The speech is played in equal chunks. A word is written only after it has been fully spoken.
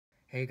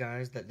Hey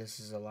guys, this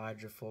is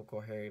Elijah Folk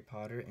or Harry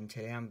Potter, and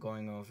today I'm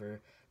going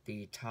over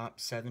the top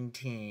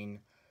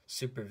 17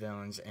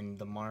 supervillains in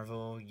the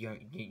Marvel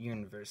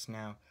universe.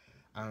 Now,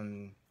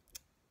 um,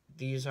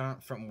 these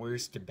aren't from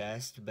worst to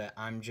best, but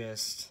I'm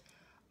just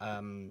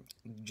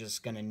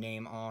gonna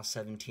name all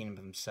 17 of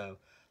them. So,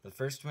 the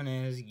first one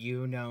is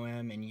you know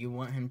him and you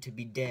want him to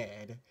be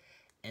dead.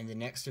 In the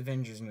next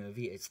Avengers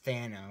movie, it's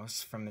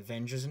Thanos from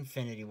Avengers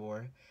Infinity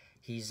War.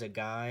 He's a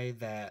guy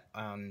that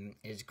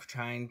is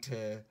trying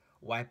to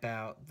wipe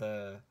out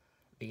the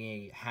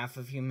half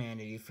of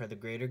humanity for the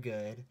greater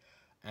good,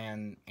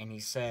 and he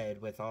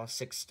said with all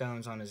six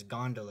stones on his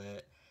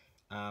gauntlet,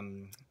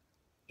 um,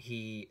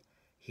 he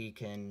he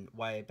can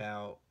wipe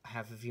out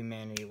half of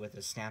humanity with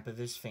a snap of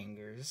his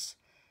fingers.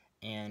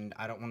 And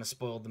I don't want to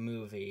spoil the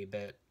movie,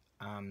 but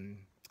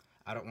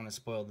I don't want to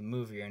spoil the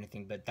movie or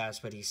anything, but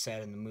that's what he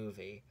said in the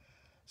movie.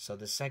 So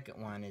the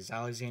second one is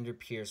Alexander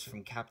Pierce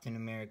from Captain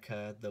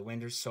America: The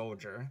Winter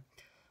Soldier.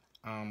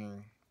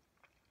 Um,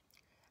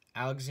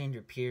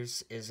 Alexander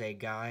Pierce is a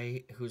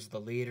guy who's the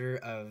leader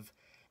of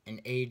an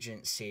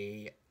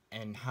agency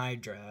in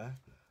Hydra,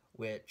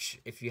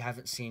 which, if you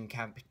haven't seen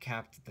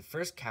the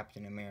first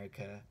Captain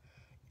America,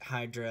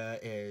 Hydra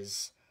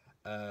is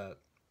a,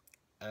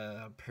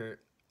 per,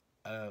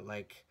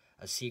 like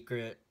a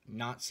secret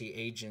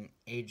Nazi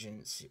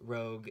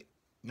rogue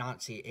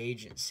Nazi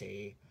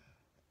agency.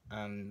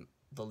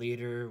 The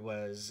leader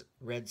was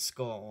Red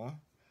Skull,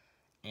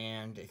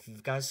 and if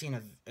you've guys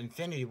seen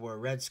Infinity War,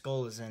 Red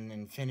Skull is in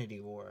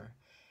Infinity War,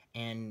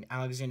 and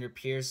Alexander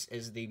Pierce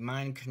is the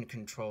mind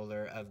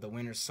controller of the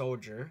Winter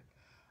Soldier,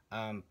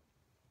 um,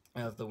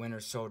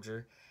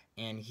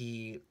 and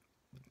he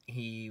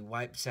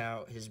wipes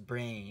out his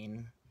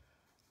brain.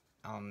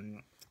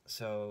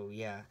 So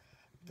yeah,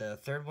 the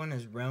third one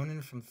is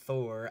Ronan from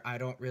Thor. I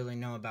don't really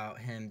know about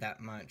him that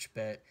much,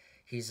 but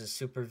he's a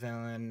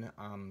supervillain.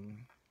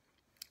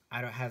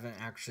 I haven't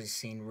actually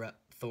seen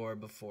Thor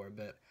before,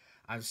 but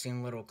I've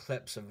seen little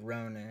clips of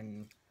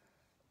Ronan.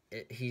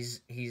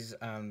 He's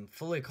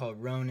fully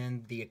called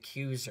Ronan the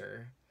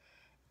Accuser,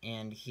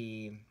 and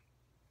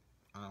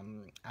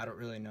I don't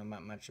really know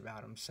much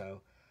about him.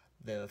 So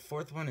the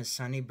fourth one is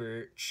Sonny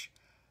Birch,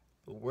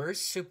 the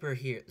worst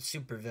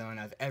supervillain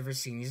I've ever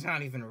seen. He's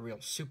not even a real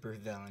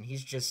supervillain.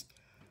 He's just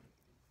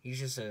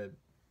a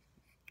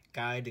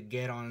guy to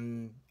get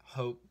on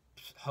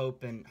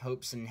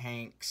Hopes and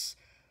Hank's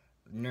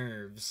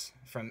nerves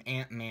from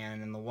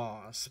Ant-Man and the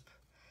Wasp.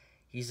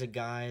 He's a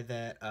guy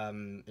that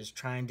is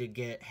trying to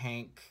get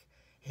Hank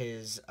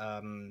his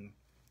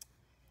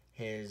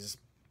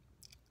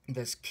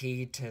this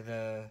key to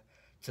the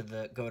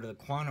go to the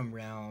quantum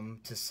realm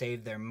to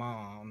save their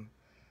mom.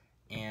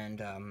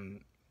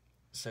 And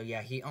so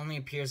yeah, he only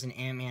appears in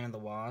Ant-Man and the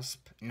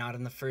Wasp, not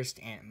in the first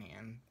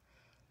Ant-Man.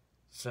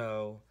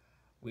 So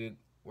we're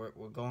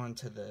going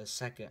to the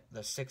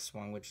sixth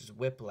one, which is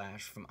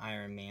Whiplash from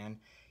Iron Man.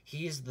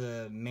 He's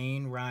the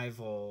main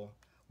rival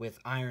with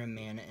Iron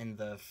Man in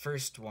the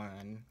first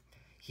one.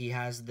 He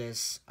has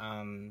this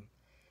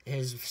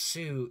his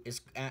suit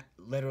is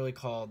literally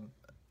called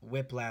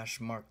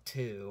Whiplash Mark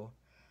II,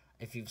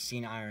 if you've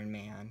seen Iron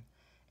Man,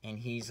 and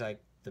he's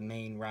like the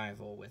main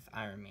rival with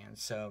Iron Man.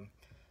 So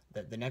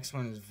the next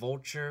one is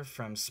Vulture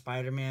from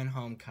Spider-Man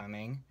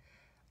Homecoming.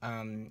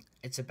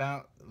 It's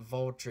about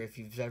Vulture, if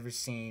you've ever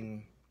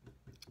seen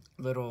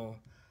little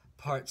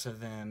parts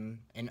of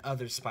him in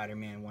other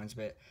Spider-Man ones,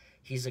 but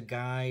he's a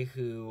guy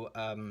who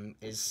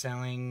is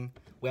selling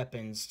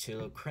weapons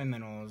to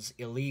criminals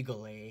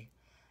illegally,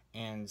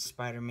 and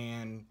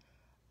Spider-Man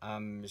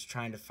is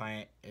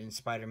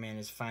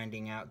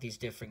finding out these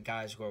different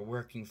guys who are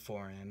working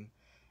for him,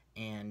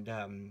 and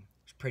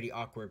it's a pretty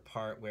awkward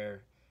part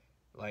where,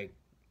 like,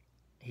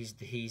 he's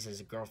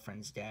his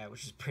girlfriend's dad,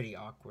 which is pretty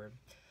awkward.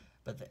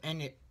 But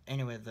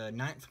anyway, the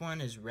ninth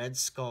one is Red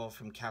Skull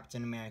from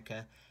Captain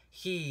America.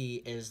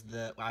 He is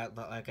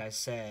like I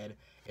said,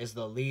 is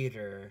the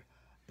leader,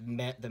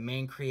 the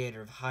main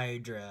creator of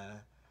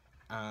Hydra.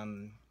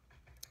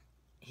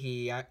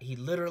 He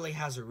literally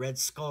has a red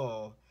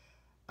skull.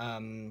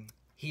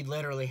 He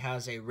literally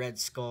has a red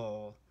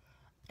skull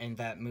in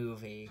that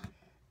movie,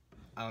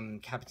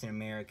 Captain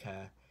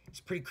America.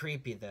 It's pretty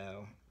creepy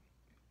though.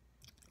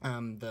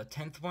 The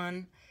 10th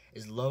one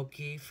is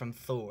Loki from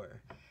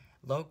Thor.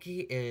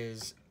 Loki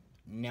is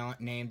now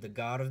named the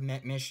God of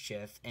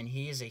Mischief, and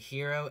he is a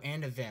hero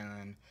and a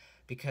villain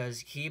because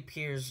he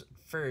appears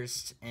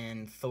first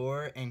in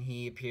Thor, and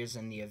he appears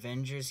in the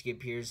Avengers. He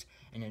appears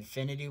in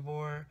Infinity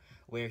War,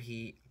 he's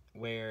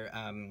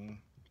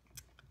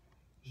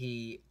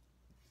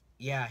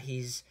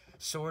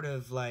sort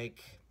of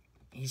like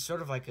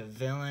a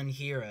villain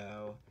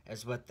hero,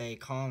 is what they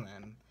call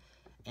him,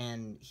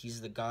 and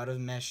he's the God of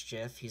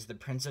Mischief. He's the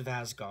Prince of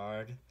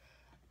Asgard.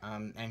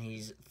 And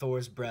he's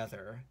Thor's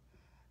brother,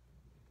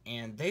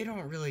 and they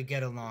don't really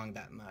get along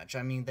that much.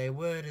 I mean, they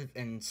would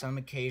in some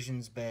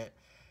occasions, but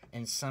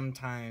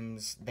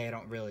sometimes they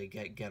don't really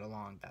get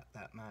along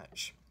that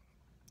much.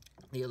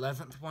 The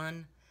 11th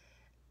one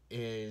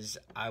is,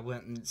 I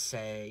wouldn't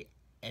say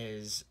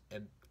is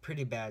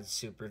pretty bad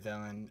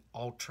supervillain.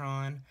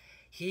 Ultron.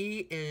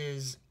 He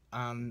is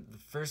the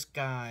first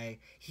guy.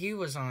 He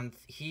is on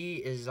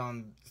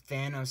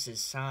Thanos'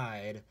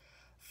 side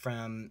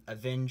from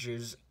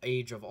Avengers: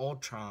 Age of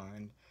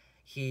Ultron.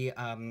 He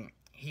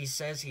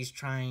says he's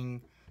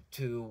trying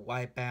to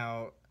wipe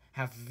out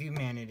half of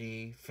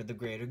humanity for the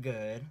greater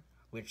good,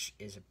 which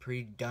is a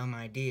pretty dumb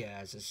idea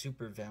as a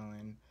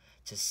supervillain,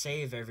 to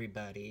save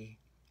everybody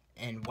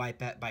and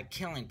wipe out by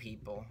killing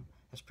people.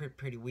 That's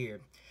pretty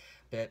weird.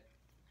 But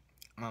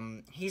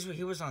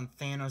he was on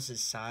Thanos'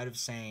 side of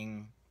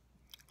saying,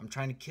 I'm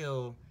trying to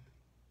kill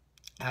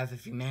half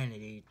of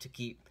humanity to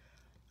keep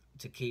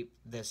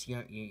this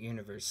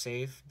universe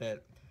safe.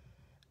 But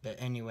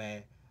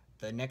anyway,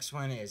 the next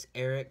one is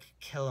Eric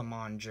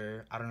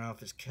Killmonger. I don't know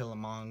if it's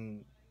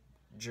Killmonger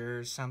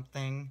or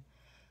something,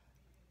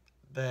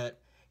 but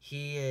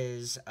he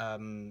is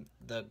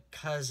the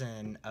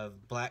cousin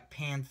of Black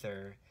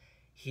Panther.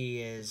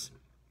 He's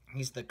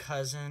the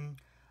cousin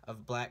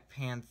of Black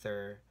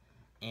Panther,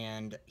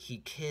 and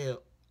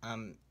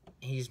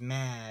he's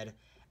mad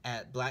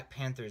at Black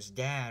Panther's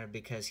dad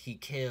because his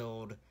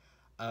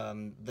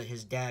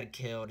dad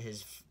killed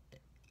his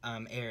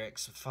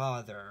Eric's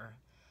father,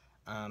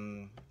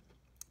 and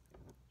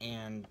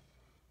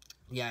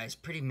yeah, he's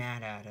pretty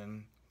mad at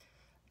him,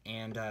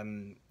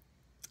 and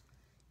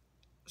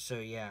so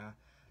yeah,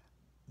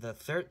 the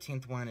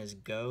 13th one is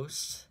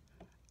Ghost.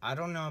 I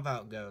don't know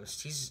about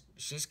Ghost.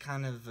 She's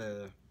kind of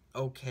a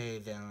okay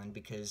villain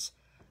because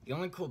the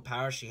only cool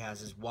power she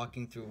has is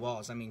walking through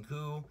walls. I mean,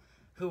 who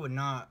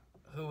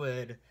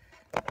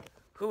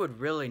would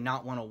really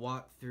not want to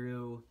walk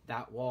through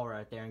that wall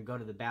right there and go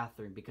to the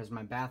bathroom, because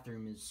my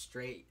bathroom is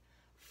straight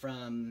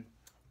from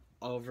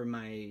over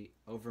my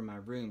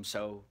room.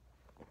 So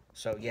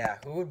yeah,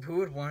 who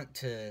would want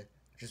to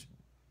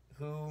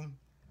who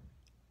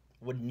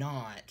would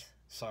not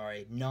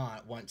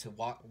want to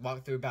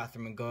walk through a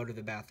bathroom and go to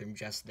the bathroom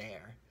just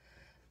there.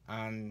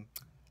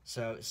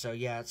 So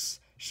yeah, it's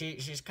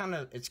kind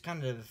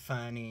of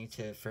funny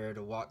for her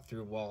to walk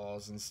through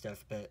walls and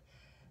stuff, but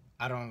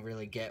I don't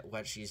really get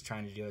what she's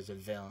trying to do as a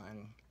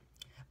villain.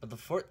 But the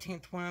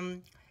 14th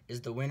one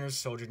is the Winter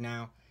Soldier.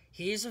 Now,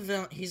 he's a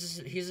villain,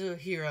 he's a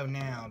hero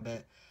now,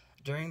 but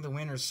during the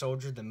Winter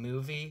Soldier, the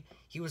movie,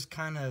 he was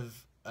kind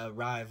of a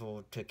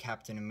rival to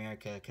Captain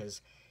America,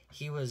 because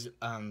he was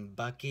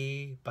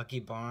Bucky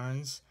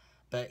Barnes,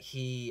 but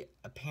he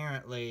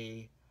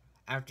apparently,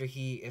 after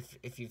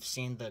if you've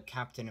seen the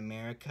Captain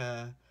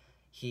America,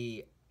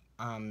 he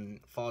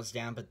falls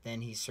down, but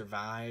then he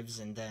survives,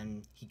 and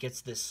then he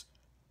gets this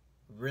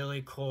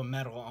really cool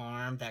metal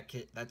arm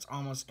that's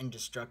almost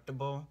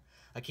indestructible.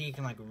 Like, he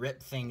can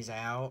rip things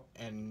out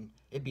and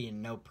it'd be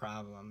no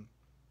problem.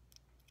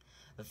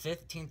 The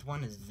 15th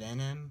one is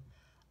Venom.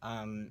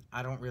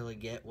 I don't really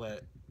get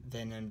what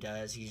Venom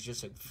does. He's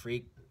just a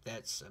freak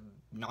that's a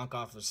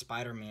knockoff of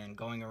Spider-Man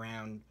going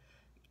around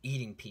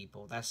eating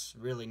people. That's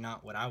really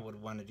not what I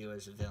would want to do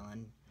as a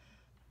villain.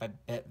 I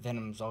bet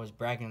Venom's always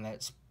bragging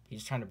that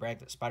he's trying to brag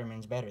that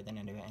Spider-Man's better than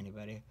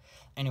anybody.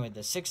 Anyway,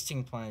 the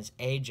 16th one is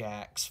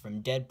Ajax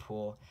from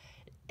Deadpool.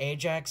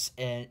 Ajax,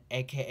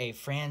 a.k.a.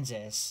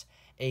 Francis,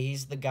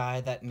 he's the guy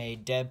that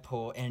made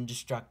Deadpool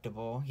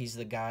indestructible. He's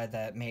the guy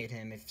that made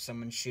him, if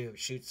someone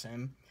shoots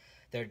him,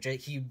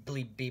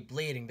 he'd be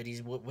bleeding, but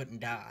he wouldn't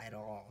die at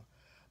all.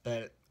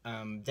 But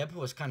Deadpool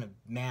was kind of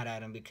mad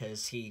at him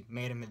because he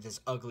made him with this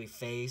ugly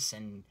face,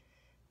 and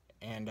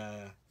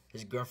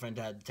his girlfriend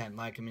didn't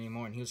like him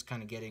anymore, and he was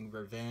kind of getting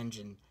revenge.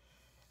 And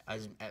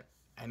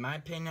in my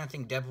opinion, I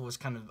think Deadpool was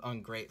kind of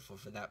ungrateful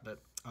for that.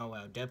 But oh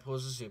well,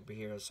 Deadpool's a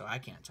superhero, so I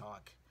can't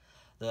talk.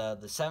 The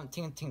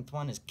 17th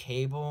one is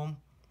Cable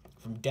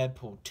from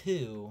Deadpool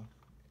 2.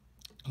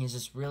 He's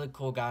this really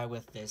cool guy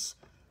with this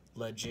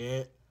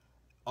legit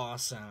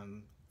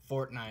awesome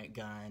Fortnite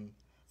gun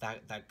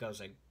that goes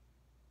like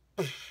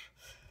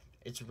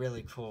it's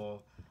really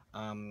cool.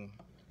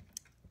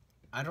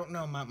 I don't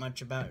know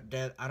much about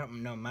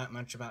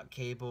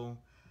Cable.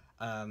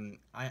 I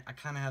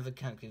kind of have a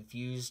kind of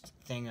confused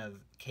thing of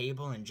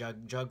Cable and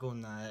Juggle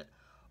Nut,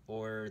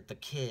 or the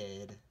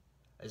Kid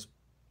is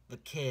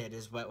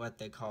what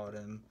they called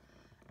him.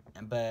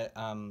 But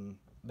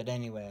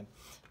anyway,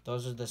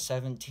 those are the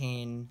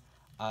 17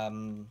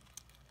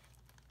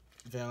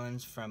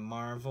 villains from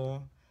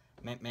Marvel.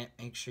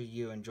 Make sure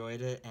you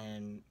enjoyed it,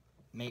 and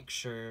make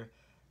sure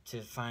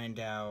to find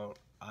out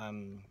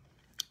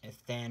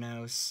if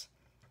Thanos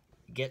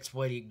gets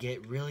what he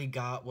really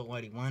got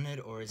what he wanted,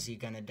 or is he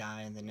gonna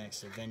die in the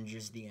next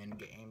Avengers: The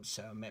Endgame.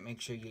 So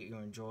make sure you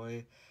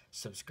enjoy,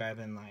 subscribe,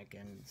 and like,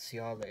 and see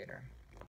y'all later.